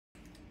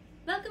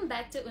Welcome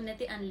back to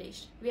Unnati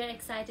Unleashed. We are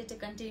excited to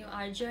continue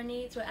our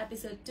journey through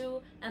episode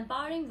 2,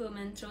 Empowering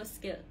Women Through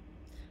Skill.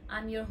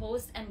 I'm your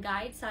host and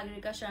guide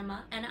Sagarika Sharma,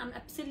 and I'm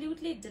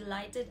absolutely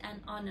delighted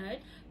and honored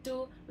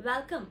to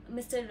welcome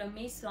Mr.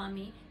 Ramesh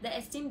Swamy, the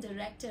esteemed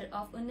director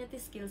of Unnati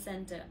Skill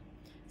Center.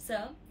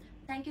 Sir,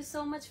 thank you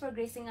so much for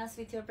gracing us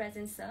with your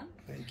presence, sir.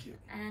 Thank you.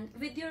 And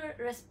with your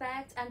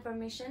respect and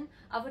permission,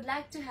 I would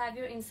like to have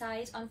your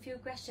insight on few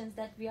questions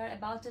that we are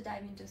about to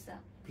dive into, sir.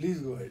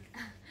 Please go ahead.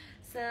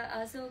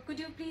 Sir, so could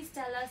you please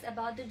tell us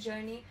about the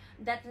journey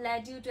that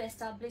led you to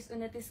establish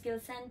Unnati Skill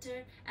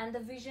Center and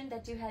the vision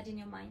that you had in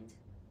your mind?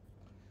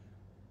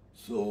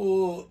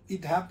 So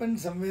it happened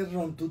somewhere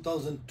around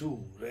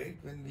 2002, right?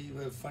 When we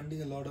were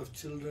funding a lot of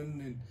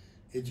children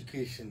in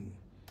education.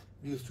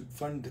 We used to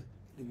fund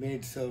the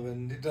maid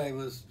servant, the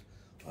driver's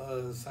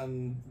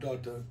son,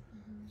 daughter.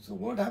 So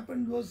what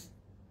happened was,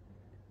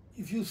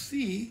 if you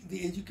see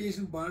the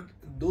education part,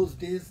 those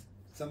days,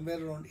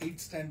 somewhere around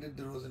 8th standard,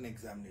 there was an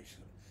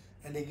examination.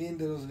 And again,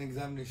 there was an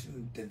examination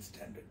in 10th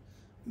standard.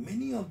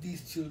 Many of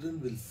these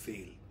children will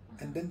fail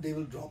and then they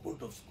will drop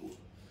out of school.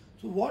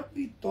 So what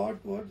we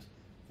thought was,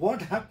 what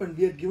happened?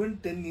 We had given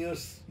 10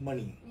 years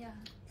money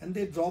and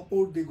they drop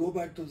out, they go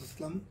back to the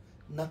slum,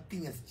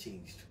 nothing has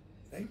changed,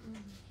 right?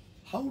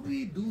 How do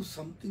we do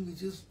something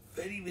which is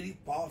very, very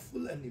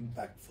powerful and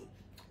impactful?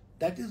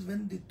 That is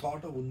when the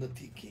thought of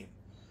Unnati came.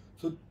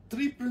 So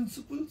 3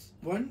 principles.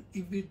 One,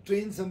 if we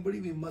train somebody,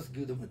 we must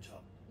give them a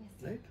job,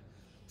 right?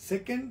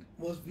 Second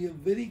was, we are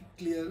very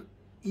clear,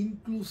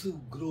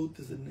 inclusive growth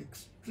is an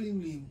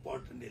extremely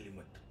important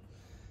element.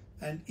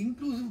 And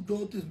inclusive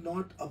growth is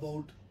not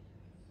about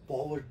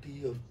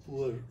poverty or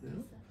poor, you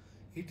know.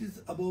 It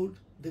is about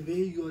the way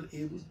you are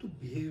able to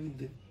behave in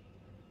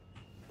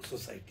the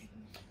society.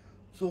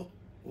 So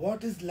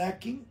what is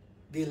lacking?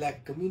 They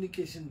lack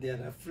communication, they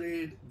are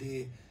afraid,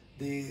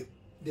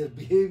 their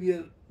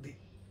behavior,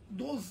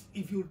 those,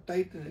 if you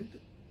tighten it,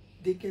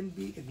 they can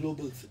be a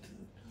global citizen.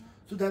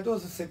 So that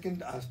was the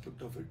second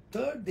aspect of it.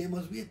 Third, they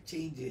must be a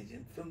change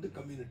agent from the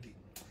community.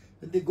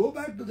 When they go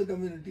back to the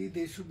community,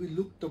 they should be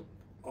looked up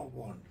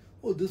upon.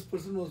 Oh, this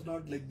person was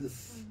not like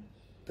this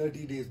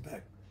 30 days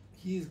back.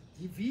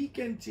 If he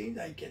can change,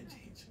 I can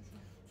change.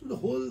 So the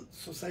whole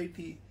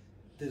society,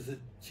 there's a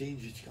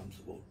change which comes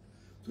about.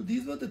 So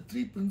these were the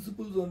 3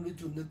 principles on which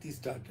Unnati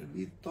started.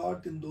 We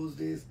thought in those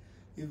days,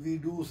 if we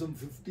do some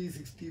 50,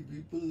 60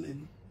 people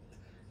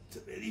it's a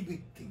very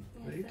big thing,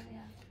 right? Sir,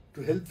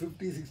 To help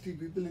 50, 60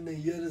 people in a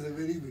year is a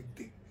very big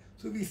thing.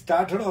 So we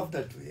started off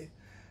that way.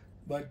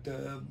 But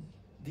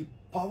the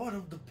power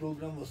of the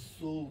program was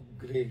so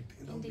great.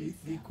 You know,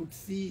 we could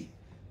see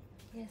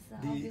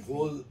the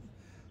whole.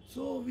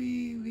 So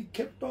we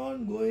kept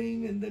on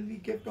going, and then we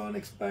kept on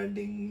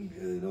expanding.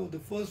 You know, the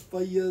first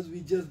 5 years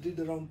we just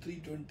did around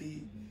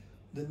 320.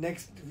 The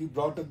next we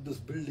brought up this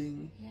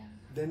building.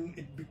 Then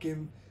it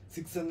became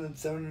 600,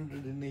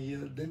 700 in a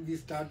year. Then we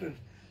started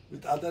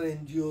with other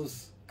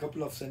NGOs,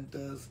 couple of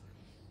centers.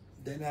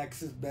 Then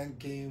Axis Bank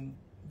came.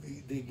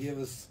 They gave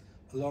us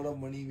a lot of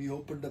money. We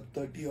opened up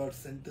 30 odd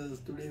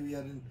centers. Today we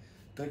are in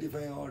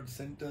 35 odd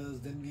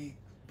centers. Then we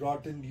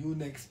brought in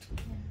UNext,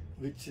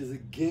 which is a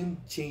game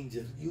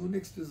changer.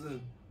 UNext is a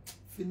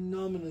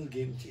phenomenal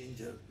game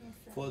changer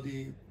for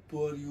the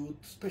poor youth,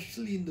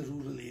 especially in the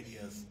rural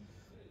areas.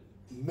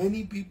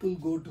 Many people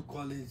go to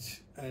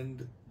college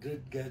and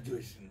get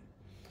graduation,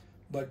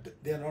 but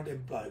they are not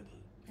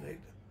employable, right?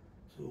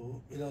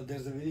 So, you know,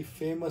 there's a very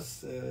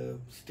famous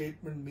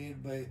statement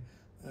made by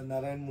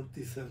Narayan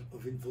Murthy sir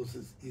of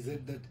Infosys. He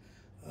said that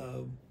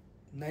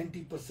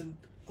 90%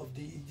 of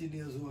the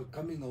engineers who are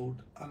coming out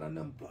are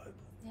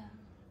unemployable.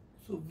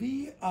 So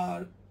we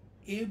are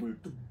able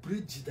to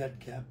bridge that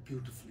gap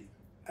beautifully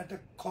at a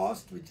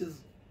cost which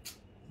is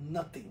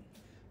nothing.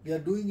 We are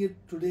doing it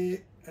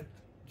today at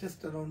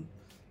just around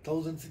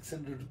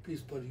 1,600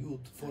 rupees per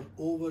youth for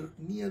over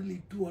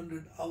nearly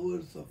 200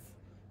 hours of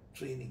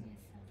training.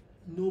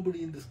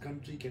 Nobody in this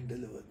country can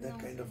deliver that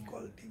kind of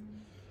quality.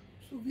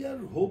 So we are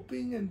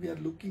hoping and we are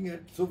looking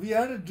at, so we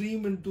had a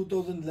dream in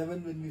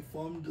 2011 when we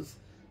formed this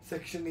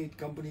Section 8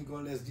 company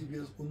called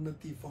SGBS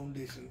Unnati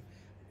Foundation.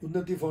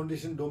 Unnati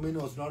Foundation domain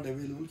was not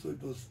available, so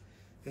it was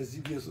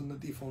SGBS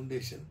Unnati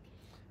Foundation.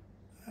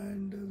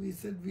 And we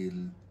said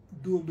we'll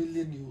do 1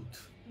 million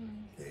youth,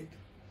 right?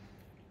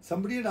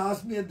 Somebody had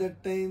asked me at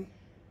that time,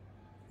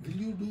 will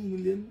you do 1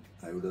 million?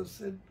 I would have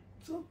said,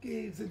 it's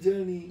okay, it's a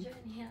journey.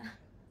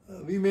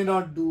 We may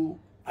not do,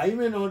 I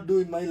may not do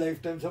in my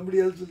lifetime,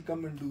 somebody else will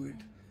come and do it.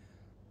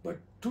 But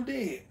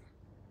today,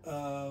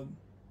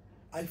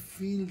 I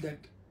feel that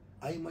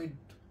I might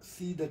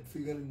see that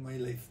figure in my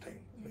lifetime,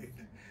 right?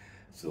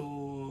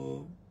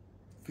 So,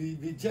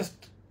 we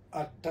just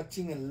are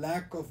touching a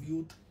lakh of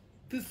youth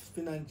this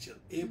financial,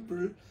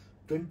 April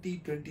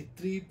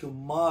 2023 to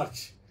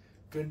March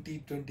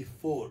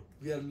 2024.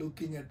 We are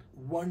looking at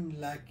 1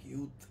 lakh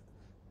youth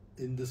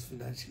in this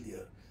financial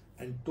year.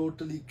 And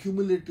totally,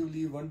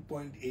 cumulatively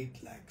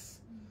 1.8 lakhs.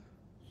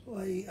 So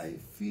I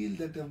feel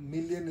that 1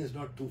 million is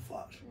not too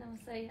far. No,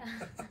 so yeah.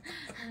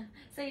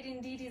 So it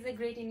indeed is a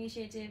great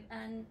initiative,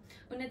 and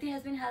Unnati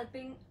has been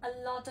helping a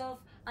lot of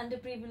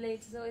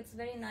underprivileged, so it's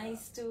very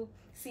nice to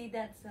see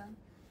that, sir.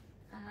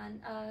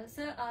 And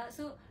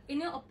so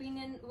in your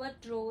opinion, what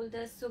role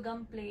does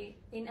Sugam play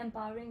in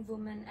empowering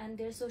women and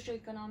their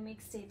socio-economic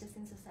status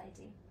in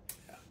society?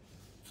 Yeah.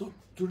 So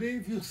today,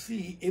 if you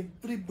see,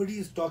 everybody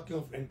is talking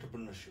of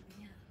entrepreneurship.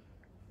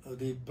 Yeah.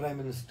 The Prime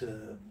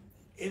Minister,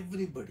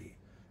 everybody.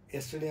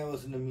 Yesterday I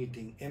was in a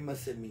meeting,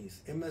 MSMEs.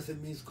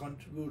 MSMEs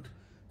contribute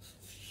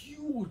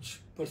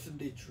huge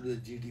percentage to the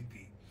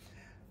GDP.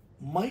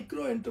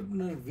 Micro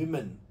entrepreneur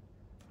women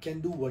can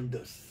do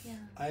wonders. Yeah.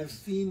 I have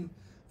seen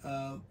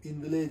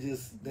in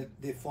villages that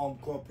they form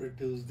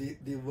cooperatives,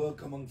 they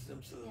work amongst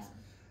themselves. Yeah.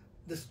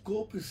 The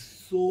scope is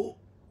so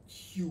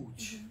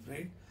huge,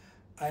 right?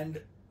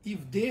 And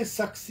if they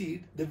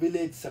succeed, the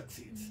village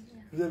succeeds.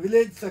 Yeah. If the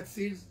village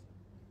succeeds,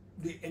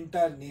 the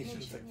entire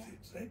nation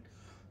succeeds, yeah. right?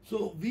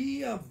 So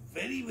we are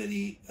very,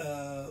 very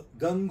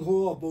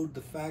gung-ho about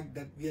the fact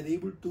that we are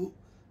able to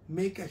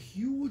make a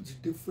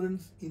huge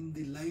difference in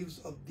the lives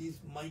of these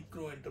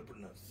micro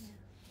entrepreneurs. Yeah.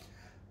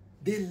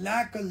 They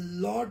lack a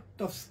lot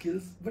of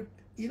skills, but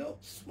you know,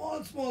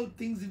 small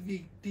things, if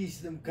we teach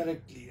them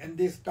correctly and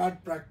they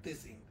start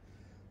practicing,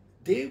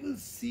 they will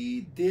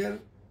see their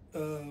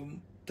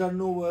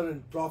turnover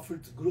and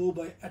profits grow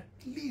by at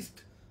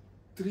least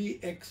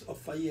 3x or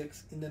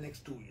 5x in the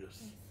next 2 years.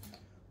 Yes.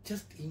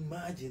 Just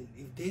imagine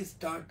if they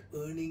start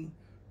earning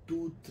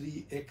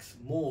 2-3x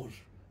more,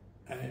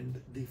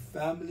 and the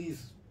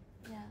family's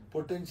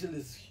potential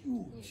is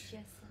huge.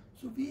 Yes.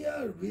 So we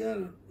are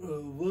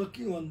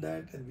working on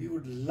that, and we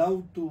would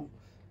love to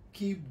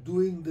keep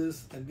doing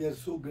this, and we are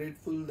so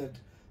grateful that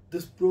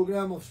this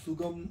program of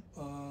Sugam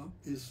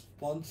is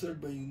sponsored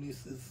by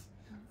UNICEF,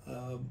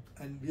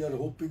 and we are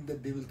hoping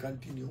that they will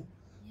continue.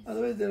 Yes.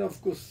 Otherwise, there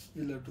of course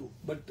will have to,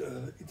 but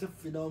it's a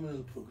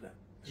phenomenal program.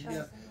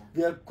 Sure,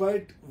 we are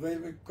quite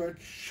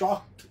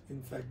shocked,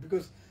 in fact,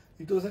 because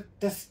it was a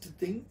test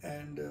thing,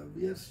 and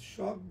we are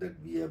shocked that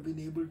we have been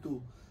able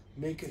to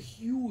make a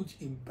huge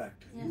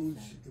impact. Yes,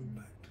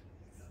 impact.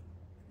 Yeah.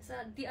 So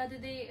the other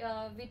day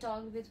we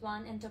talked with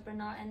one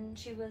entrepreneur, and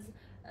she was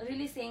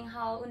really saying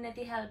how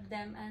Unnati helped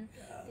them, and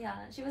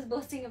she was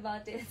boasting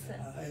about it.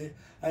 So.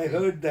 I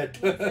heard that.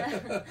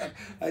 Yes,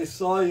 I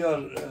saw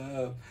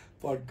your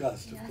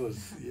podcast, of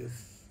course.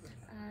 Yes.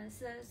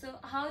 So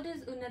how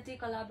does Unnati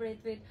collaborate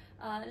with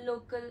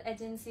local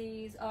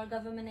agencies or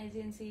government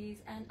agencies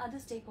and other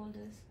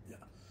stakeholders? Yeah.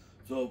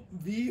 So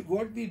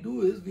what we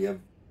do is we have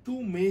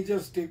two major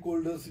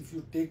stakeholders if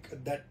you take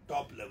at that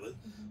top level.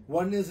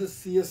 One is a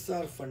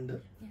CSR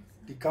funder,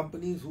 the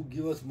companies who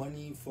give us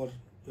money for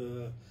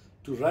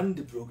to run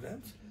the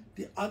programs.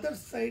 The other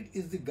side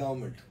is the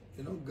government.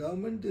 You know,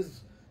 government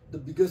is the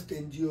biggest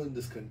NGO in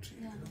this country,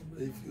 you know,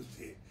 if you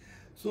say.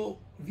 So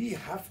we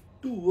have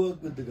to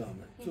work with the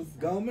government. So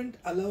government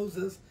allows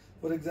us,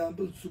 for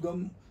example,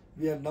 Sugam,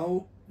 we are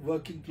now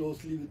working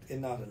closely with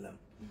NRLM.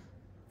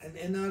 And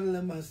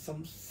NRLM has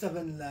some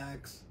 7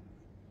 lakhs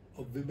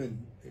of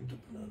women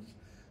entrepreneurs.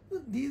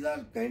 So these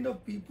are kind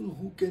of people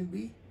who can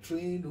be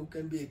trained, who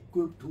can be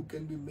equipped, who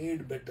can be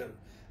made better.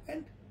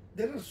 And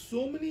there are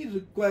so many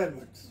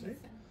requirements, right?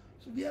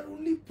 So we are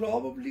only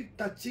probably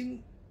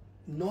touching,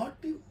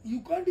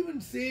 you can't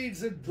even say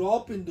it's a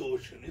drop in the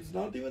ocean. It's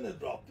not even a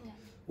drop. Yeah.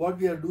 What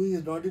we are doing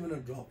is not even a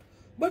drop.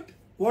 But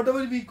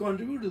whatever we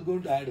contribute is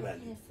going to add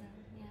value. Yes, sir.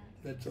 Yeah.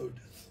 That's how it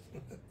is.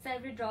 So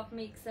every drop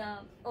makes an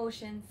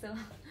ocean. So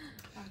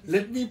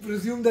let me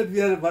presume that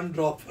we are one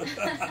drop.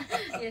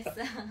 Yes,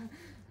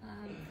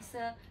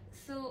 sir.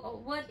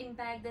 So what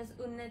impact does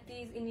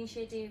Unnati's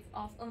initiative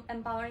of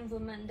empowering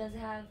women does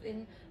have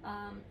in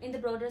the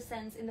broader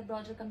sense, in the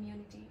broader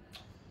community?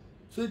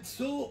 So it's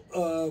so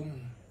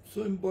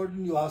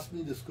important you asked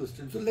me this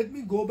question. So let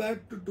me go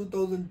back to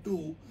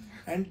 2002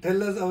 and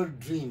tell us our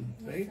dream,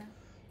 right? Yes,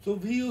 so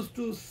we used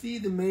to see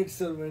the maid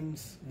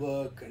servants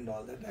work and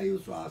all that. I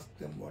used to ask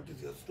them, what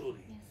is your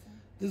story? Yes,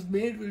 this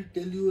maid will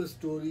tell you a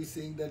story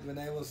saying that when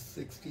I was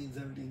 16,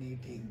 17,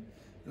 18,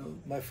 you know,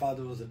 my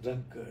father was a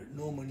drunkard,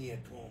 no money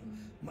at home.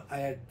 I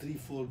had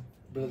 3-4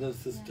 brothers,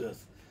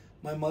 sisters.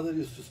 My mother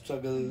used to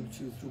struggle.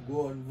 She used to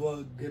go and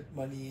work, get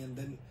money, and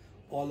then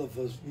all of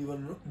us, we were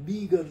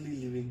meagerly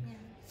living.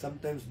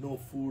 Sometimes no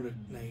food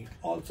at night,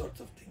 all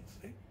sorts of things,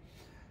 right?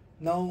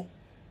 Now,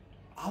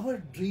 our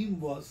dream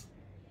was,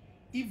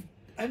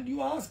 and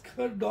you ask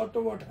her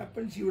daughter what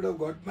happened, she would have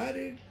got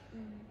married.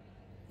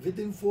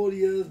 Within 4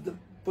 years, the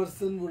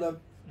person would have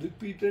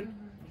repeated,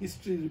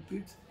 history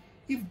repeats.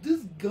 If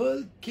this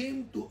girl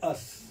came to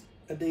us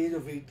at the age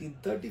of 18,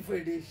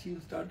 35 days, she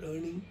will start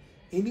earning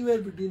anywhere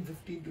between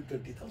 15 to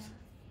 30,000.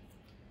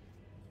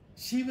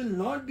 She will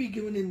not be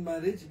given in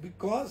marriage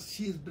because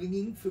she is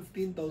bringing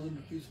 15,000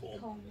 rupees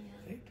home.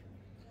 Right?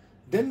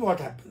 Then what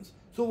happens?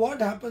 So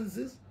what happens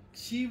is,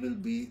 she will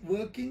be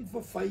working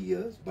for 5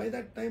 years. By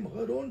that time,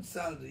 her own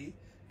salary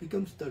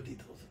becomes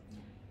 30,000.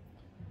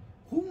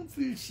 Whom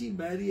will she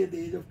marry at the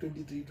age of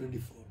 23,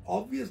 24?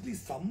 obviously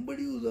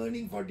somebody who's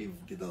earning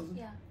 40,000-50,000.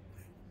 Yeah.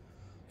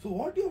 So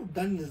what you have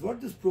done is,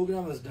 what this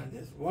program has done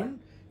is, one,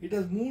 it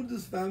has moved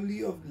this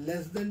family of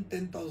less than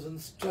 10,000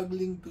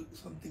 struggling to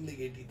something like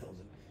 80,000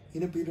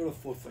 in a period of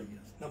 4-5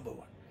 years. Number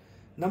one.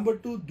 Number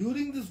two,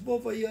 during this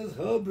 4-5 years,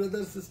 her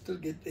brother, sister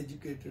get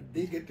educated,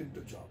 they get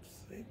into jobs,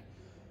 right?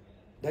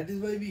 That is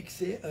why we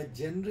say a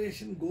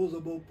generation goes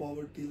above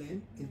poverty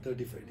line in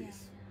 35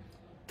 days.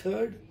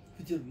 Third,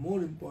 which is more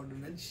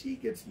important, and she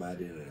gets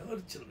married and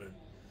her children,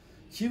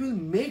 she will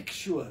make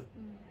sure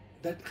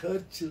that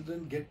her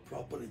children get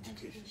proper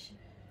education.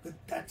 But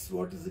that's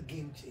what is a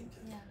game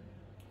changer.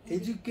 Yeah.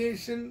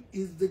 Education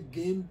is the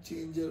game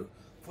changer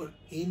for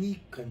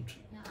any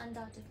country. Yeah,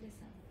 undoubtedly,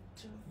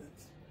 sir. True.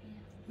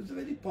 It's a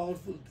very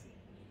powerful thing.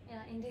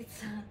 Yeah, indeed,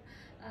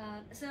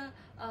 sir.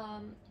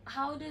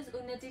 How does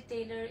Unnati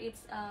tailor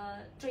its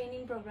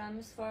training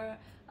programs for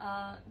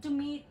to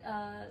meet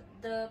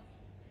the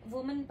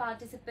women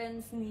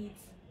participants'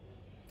 needs?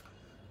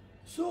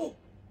 So,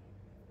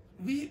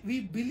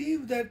 we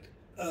believe that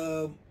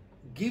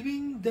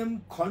giving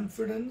them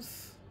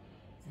confidence,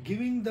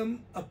 giving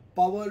them a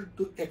power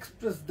to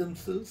express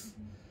themselves,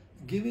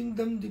 giving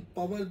them the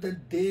power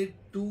that they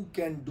too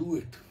can do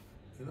it,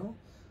 you know,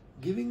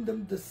 giving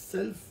them the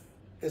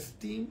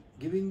self-esteem,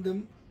 giving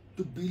them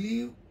to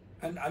believe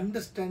and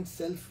understand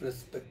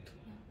self-respect.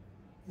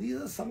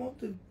 These are some of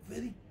the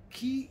very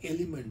key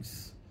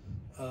elements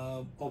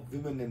of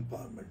women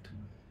empowerment.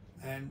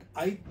 And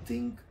I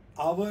think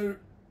our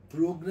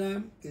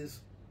program is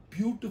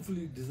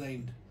beautifully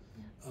designed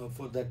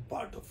for that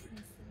part of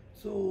it.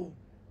 So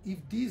if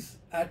these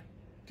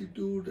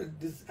attitude and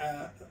this,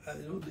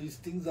 these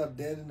things are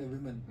there in a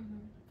woman,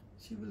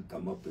 she will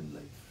come up in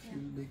life. She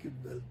will make it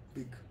well,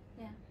 big.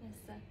 Yeah, yes,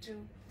 sir,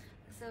 true.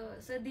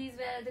 So these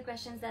were the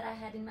questions that I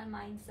had in my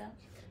mind, sir.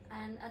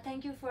 And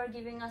thank you for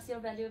giving us your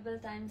valuable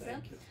time, sir.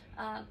 Thank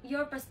you.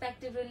 Your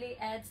perspective really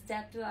adds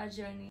depth to our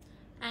journey.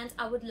 And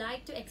I would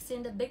like to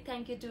extend a big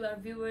thank you to our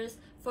viewers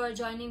for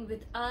joining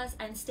with us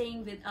and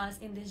staying with us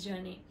in this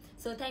journey.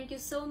 So thank you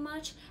so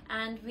much,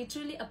 and we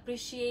truly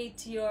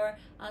appreciate your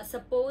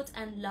support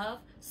and love.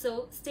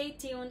 So stay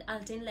tuned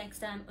until next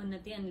time,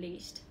 Unnati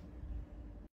Unleashed.